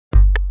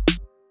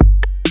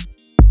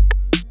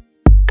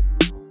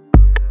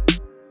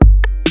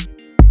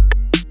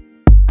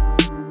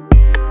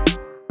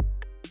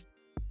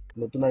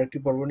নতুন আরেকটি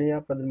পর্ব নিয়ে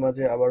আপনাদের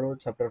মাঝে আবারও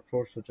চ্যাপ্টার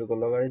 4 সূচক ও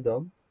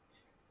লগারিদম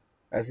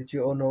এসএসসি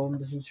ও নবম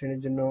দশম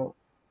শ্রেণীর জন্য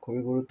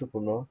খুবই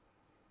গুরুত্বপূর্ণ।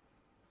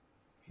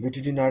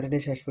 ভিডিওটি না টেনে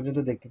শেষ পর্যন্ত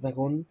দেখতে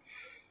থাকুন।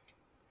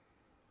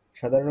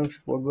 সাধারণ অংশ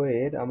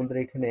পর্বের আমাদের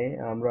এখানে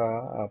আমরা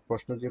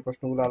যে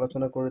প্রশ্নগুলো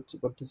আলোচনা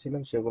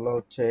করতেছিলাম সেগুলো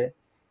হচ্ছে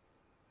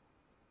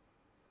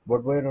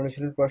বোর্ড বইয়ের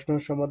অনুশীলনী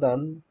প্রশ্নের সমাধান।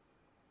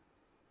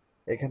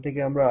 এখান থেকে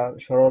আমরা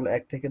সরল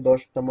 1 থেকে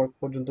 10 নম্বর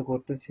পর্যন্ত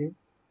করতেছি।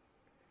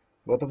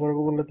 গত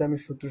পর্বগুলোতে আমি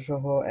সূত্র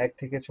সহ 1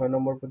 থেকে 6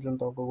 নম্বর পর্যন্ত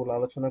অঙ্কগুলো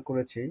আলোচনা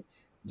করেছি।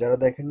 যারা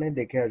দেখেন নাই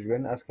দেখে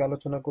আসবেন। আজকে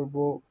আলোচনা করব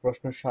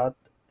প্রশ্ন 7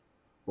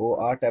 ও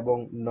 8 এবং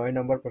 9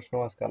 নম্বর প্রশ্ন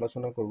আজকে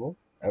আলোচনা করব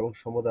এবং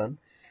সমাধান।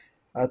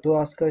 তো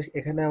আজকে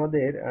এখানে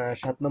আমাদের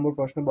 7 নম্বর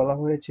প্রশ্ন বলা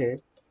হয়েছে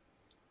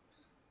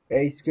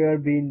a square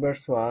b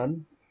inverse 1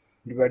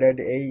 divided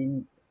a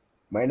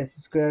minus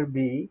square b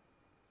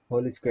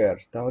whole square.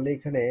 তাহলে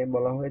এখানে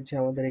বলা হয়েছে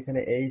আমাদের এখানে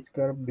a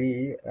square b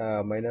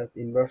minus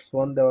inverse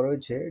 1 দেওয়া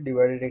রয়েছে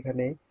ডিভাইডেড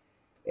এখানে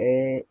a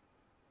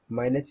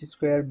minus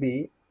square b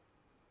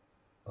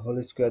whole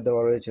square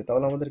দেওয়া রয়েছে।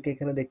 তাহলে আমাদেরকে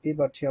এখানে দেখতেই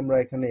পাচ্ছি আমরা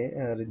এখানে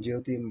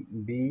যেহেতু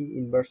b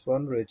ইনভার্স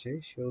 1 রয়েছে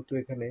সেহেতু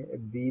এখানে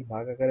b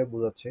ভাগ আকারে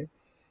বোঝাচ্ছে।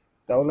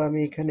 তাহলে আমি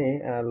এখানে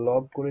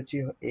লব করেছি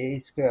a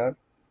স্কয়ার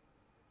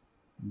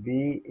b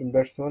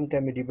ইনভার্স 1 কে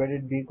আমি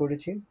ডিভাইডেড b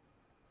করেছি।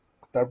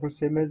 তারপর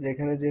সেম এজ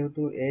এখানে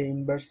যেহেতু a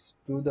ইনভার্স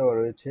 2 দেওয়া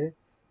রয়েছে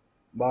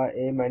বা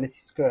a মাইনাস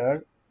স্কয়ার,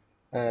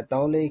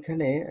 তাহলে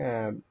এখানে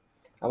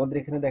আমাদের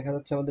এখানে দেখা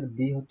যাচ্ছে আমাদের b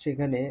হচ্ছে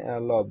এখানে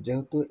লব,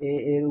 যেহেতু a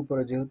এর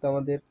উপরে যেহেতু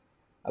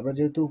আমরা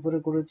যেহেতু উপরে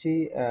করেছি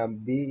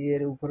b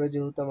এর উপরে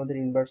যেহেতু আমাদের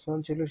ইনভার্স 1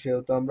 ছিল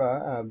সেহেতু আমরা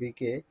b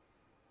কে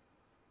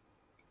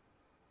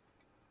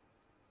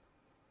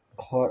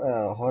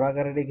হর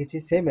আকারে রেখেছি।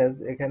 সেম এজ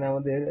এখানে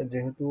আমাদের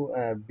যেহেতু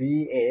b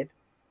এর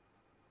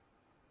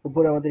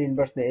উপরে আমাদের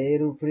ইনভার্স নেই, a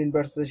এর উপরে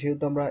ইনভার্স আছে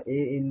সেহেতু আমরা a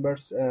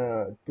ইনভার্স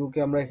 2 কে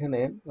আমরা এখানে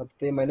অর্থাৎ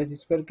a মাইনাস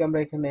স্কয়ার কে আমরা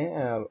এখানে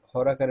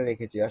হর আকারে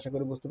রেখেছি। আশা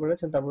করি বুঝতে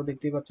পেরেছেন। তারপর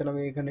দেখতেই পাচ্ছেন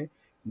আমি এখানে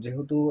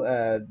যেহেতু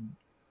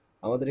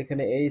আমাদের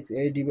এখানে a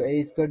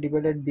square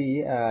divided b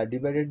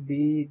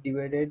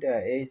divided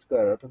a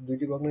square অর্থাৎ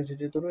দুইটি ভগ্নাংশ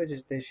যেহেতু রয়েছে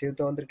সেহেতু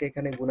আমাদেরকে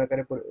এখানে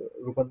গুণাকারে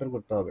রূপান্তর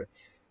করতে হবে।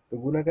 তো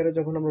গুণাকারে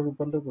যখন আমরা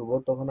রূপান্তর করব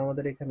তখন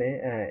আমাদের এখানে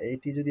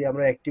এইটি যদি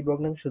আমরা একটি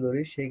ভগ্নাংশ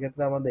ধরি সেই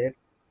ক্ষেত্রে আমাদের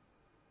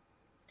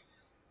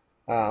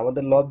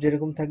লব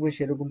যেরকম থাকবে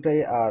সেরকমটাই,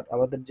 আর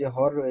আমাদের যে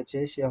হর রয়েছে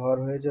সে হর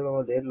হয়ে যাবে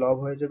আমাদের লব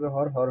হয়ে যাবে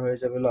হর, হর হয়ে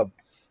যাবে লব।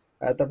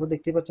 তারপর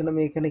দেখতে পাচ্ছেন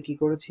আমি এখানে কি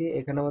করেছি,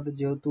 এখানে আমাদের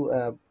যেহেতু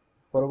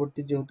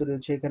পরবর্তী যেহেতু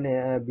রয়েছে এখানে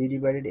b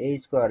ডিভাইডেড a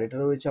স্কয়ার, এটা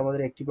রয়েছে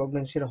আমাদের একটি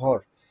ভগ্নাংশের হর।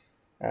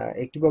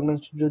 একটি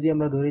ভগ্নাংশ যদি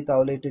আমরা ধরি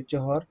তাহলে এটা হচ্ছে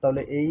হর,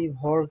 তাহলে এই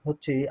হর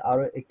হচ্ছে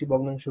আরো একটি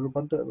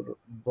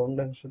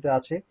ভগ্নাংশতে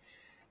আছে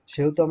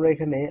সেহেতু আমরা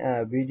এখানে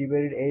b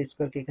ডিভাইডেড a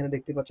স্কয়ার কে এখানে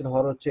দেখতে পাচ্ছেন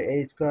হর হচ্ছে a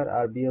স্কয়ার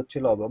আর b হচ্ছে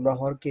লব। আমরা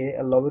হরকে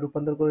লবে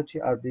রূপান্তর করেছি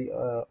আর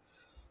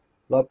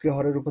লবকে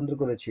হরে রূপান্তর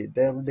করেছি।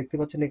 দেখতে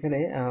পাচ্ছেন এখানে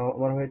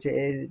আমার হয়েছে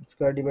a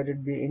square divided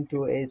b into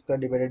a square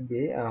divided b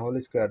whole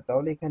square.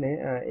 তাহলে এখানে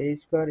a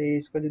স্কয়ার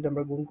যদি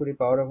আমরা গুণ করি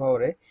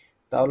পাওয়ারে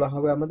তাহলে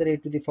হবে আমাদের a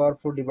to the power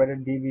 4 divided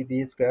b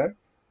square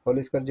whole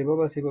square,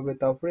 যেভাবে সেভাবে।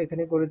 তারপরে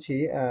এখানে করেছি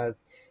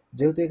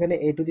যেহেতু এখানে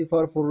a টু দি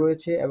পাওয়ার 4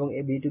 রয়েছে এবং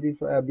b to the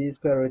b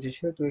square রয়েছে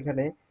সেহেতু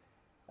এখানে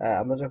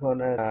আমরা যখন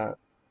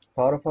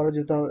পাওয়ার অফ পাওয়ার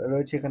যেহেতু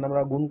রয়েছে এখানে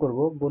আমরা গুণ করব,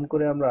 গুণ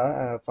করে আমরা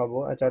পাবো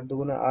 4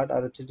 দুগুণে 8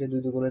 আর হচ্ছে যে 2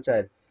 দুগুণে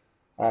 4।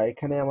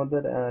 এখানে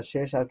আমাদের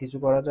শেষ, আর কিছু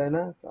করা যায়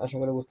না। আশা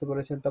করি বুঝতে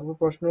পেরেছেন। তারপর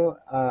প্রশ্ন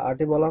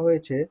 8 বলা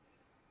হয়েছে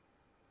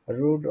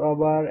root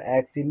over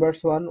x inverse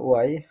 1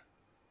 Y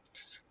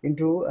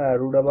into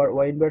root over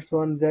Y inverse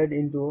 1 Z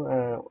into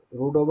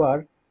root over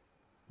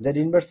Z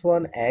inverse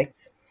 1 x.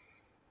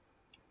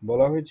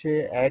 বলা হয়েছে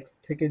এক্স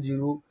থেকে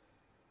 0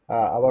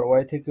 আবার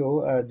ওয়াই থেকেও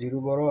 0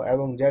 বড়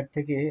এবং জেড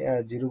থেকে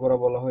 0 বড়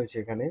বলা হয়েছে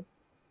এখানে।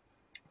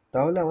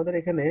 তাহলে আমাদের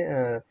এখানে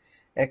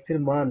এক্স এর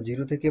মান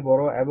 0 থেকে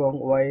বড় এবং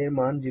ওয়াই এর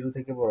মান 0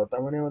 থেকে বড়,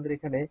 তার মানে আমাদের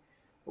এখানে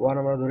 1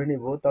 আমরা ধরে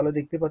নিব। তাহলে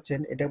দেখতে পাচ্ছেন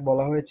এটা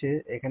বলা হয়েছে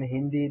এখানে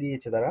হিন্ট দিয়ে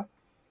দিয়েছে তারা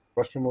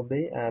প্রশ্নের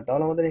মধ্যেই।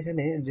 তাহলে আমাদের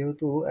এখানে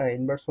যেহেতু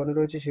ইনভার্স 1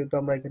 রয়েছে সেহেতু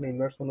আমরা এখানে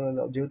ইনভার্স 1,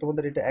 যেহেতু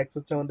আমাদের এটা এক্স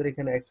হচ্ছে আমাদের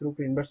এখানে এক্স এর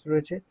উপর ইনভার্স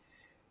রয়েছে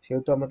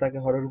সেহেতু আমরা তাকে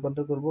হরে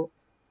রূপান্তর করব,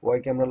 ওয়াই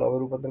কে আমরা লবে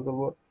রূপান্তর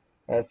করব।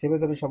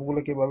 সেভাবে আমি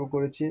সবগুলোকে এভাবে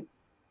করেছি।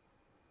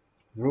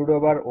 root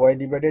over y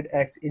divided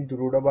x into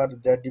root over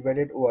z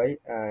divided y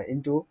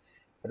into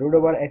root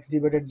over x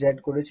divided z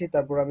করেছি।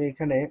 তারপর আমি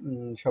এখানে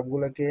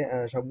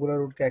সবগুলা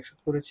রুটকে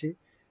একসাথে করেছি,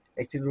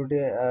 একটি রুটে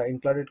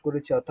ইনক্লুডেড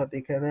করেছি। অর্থাৎ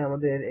এখানে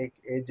আমাদের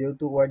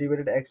যেহেতু y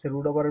divided x এর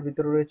রুট ওভারের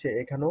ভিতরে রয়েছে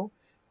এখানেও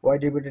y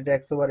divided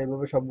x ওভার,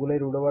 এভাবে সবগুলোই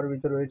রুট ওভারের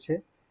ভিতরে রয়েছে।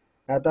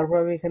 তারপর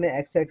আমি এখানে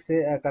x এ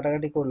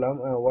কাটাকাটি করলাম,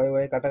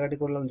 y কাটাকাটি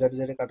করলাম, z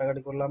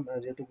কাটাকাটি করলাম,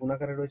 যেহেতু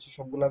গুণাকারে রয়েছে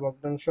সবগুলা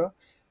ভগ্নাংশ।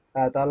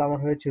 তাহলে আমার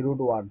হয়েছে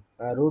 √1।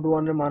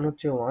 √1 এর মান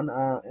হচ্ছে 1।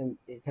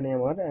 এখানে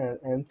আমার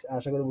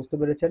আশা করি বুঝতে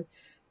পেরেছেন।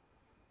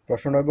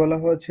 প্রশ্ন 9 বলা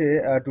হয়েছে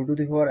 2 to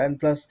the power n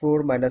plus 4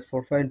 minus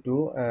 4.2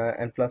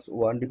 n plus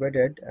 1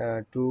 divided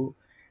 2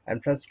 n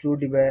plus 2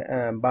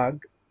 ভাগ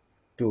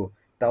 2।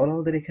 তাহলে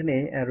আমাদের এখানে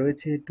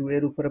রয়েছে 2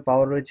 এর উপরে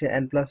পাওয়ার রয়েছে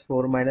n প্লাস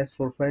 4 মাইনাস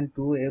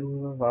 4.2 এর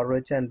উপরে পাওয়ার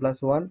রয়েছে n প্লাস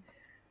 1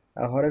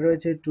 হরে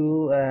রয়েছে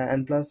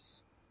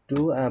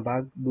 2n+2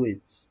 ভাগ 2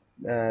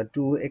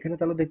 2 এখানে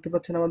তাহলে দেখতে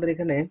পাচ্ছেন আমাদের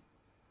এখানে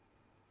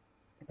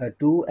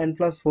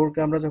 2n+4 কে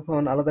আমরা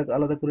যখন আলাদা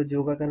আলাদা করে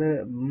যোগ আকারে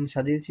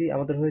সাজিয়েছি,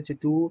 আমাদের হয়েছে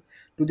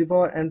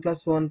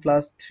 2n+1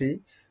 প্লাস 3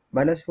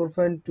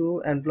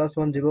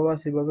 -4.2n+1 যেভাবে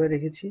আছে সেভাবে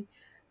রেখেছি।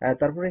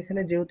 তারপরে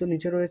এখানে যেহেতু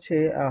নিচে রয়েছে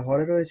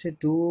হরে রয়েছে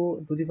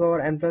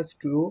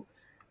 2n+2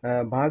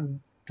 ভাগ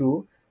 2,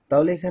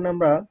 তাহলে এখানে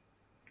আমরা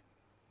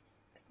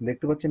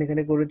দেখতে পাচ্ছেন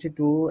এখানে করেছি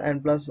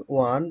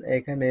 2n+1,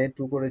 এখানে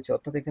 2 করেছি,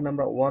 অর্থাৎ এখানে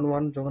আমরা 1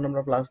 1 যখন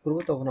আমরা প্লাস করব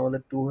তখন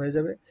আমাদের 2 হয়ে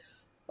যাবে।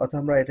 অর্থাৎ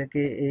আমরা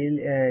এটাকে এই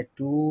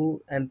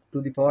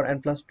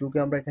 2n+2 কে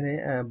আমরা এখানে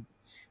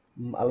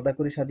আলাদা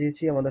করে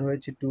সাজিয়েছি, আমাদের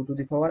হয়েছে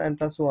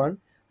 2n+1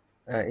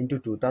 ইন্টু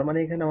 2। তার মানে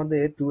এখানে আমাদের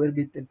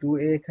 2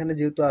 এ এখানে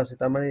যেহেতু আছে,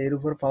 তার মানে এর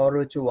উপর পাওয়ার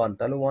রয়েছে 1,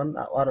 তাহলে 1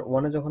 আর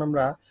 1 এ যখন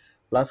আমরা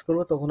প্লাস করব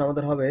তখন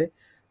আমাদের হবে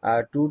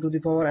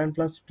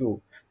 2n+2।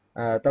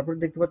 তারপরে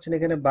দেখতে পাচ্ছেন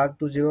এখানে ভাগ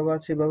 2 যেভাবে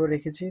আছে সেভাবে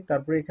রেখেছি।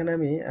 তারপরে এখানে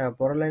আমি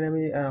পরের লাইনে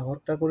আমি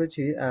হরটা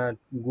করেছি,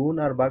 গুণ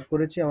আর ভাগ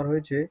করেছি, আমার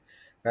হয়েছে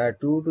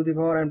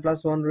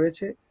 2n+1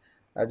 রয়েছে।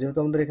 যেহেতু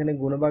আমাদের এখানে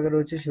গুণভাগে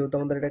রয়েছে সেহেতু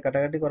আমাদের এটা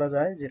কাটাকাটি করা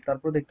যায়, যে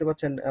তারপর দেখতে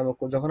পাচ্ছেন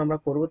যখন আমরা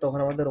করব তখন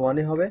আমাদের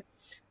 1ই হবে,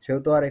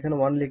 সেহেতু আর এখানে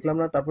 1 লিখলাম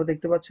না। তারপর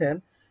দেখতে পাচ্ছেন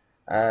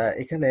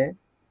এখানে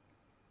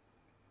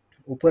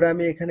উপরে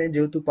আমি এখানে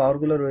যেহেতু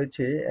পাওয়ারগুলো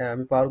রয়েছে,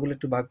 আমি পাওয়ারগুলো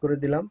একটু ভাগ করে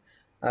দিলাম।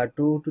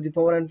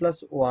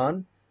 2n+1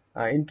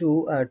 ইন্টু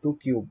 2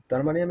 কিউব,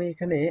 তার মানে আমি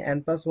এখানে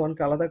n+1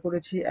 কে আলাদা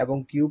করেছি এবং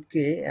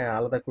কিউবকে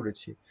আলাদা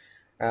করেছি।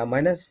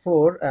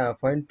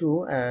 -4.2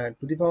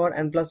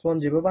 n+1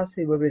 যেভাবে আছে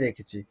সেইভাবে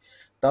রেখেছি।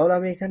 তাহলে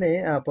আমি এখানে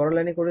পরের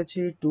লাইনে করেছি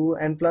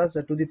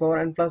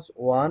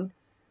 2n+1,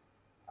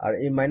 আর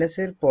এই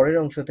মাইনাসের পরের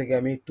অংশ থেকে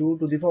আমি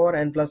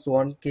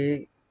 2n+1 কে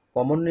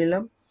কমন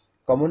নিলাম।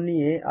 কমন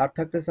নিয়ে আর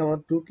থাকতেছে আমার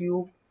 2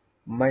 কিউব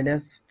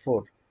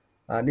 -4।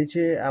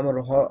 নিচে আমার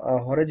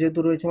হরে যেহেতু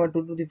রয়েছে আমার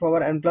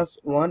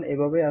 2n+1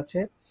 এভাবে আছে।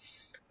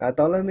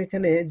 তাহলে আমি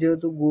এখানে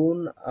যেহেতু গুণ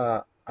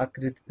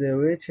আকৃতিতে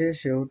রয়েছে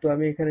সেহেতু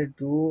আমি এখানে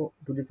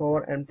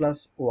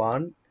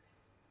 2n+1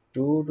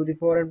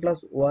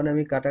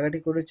 আমি কাটাকাটি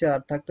করেছি,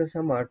 আর থাকতেছে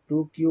আমার 2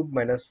 কিউব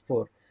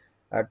 -4।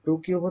 আর 2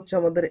 কিউব হচ্ছে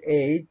আমাদের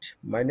 8,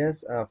 মাইনাস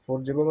 4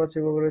 যেভাবে আছে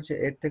সেভাবে রয়েছে।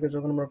 8 থেকে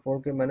যখন আমরা 4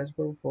 কে মাইনাস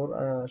করব 4।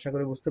 আশা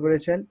করি বুঝতে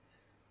পেরেছেন।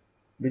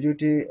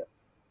 ভিডিওটি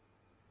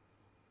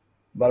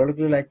ভালো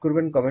লাগলে লাইক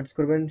করবেন, কমেন্টস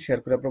করবেন, শেয়ার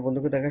করে আপনার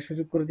বন্ধুকে দেখার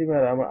সুযোগ করে দিবেন।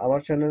 আর আমার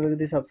চ্যানেলে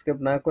যদি সাবস্ক্রাইব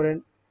না করেন,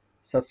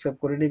 সাবস্ক্রাইব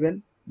করে নেবেন।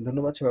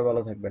 ধন্যবাদ, সবাই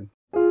ভালো থাকবেন।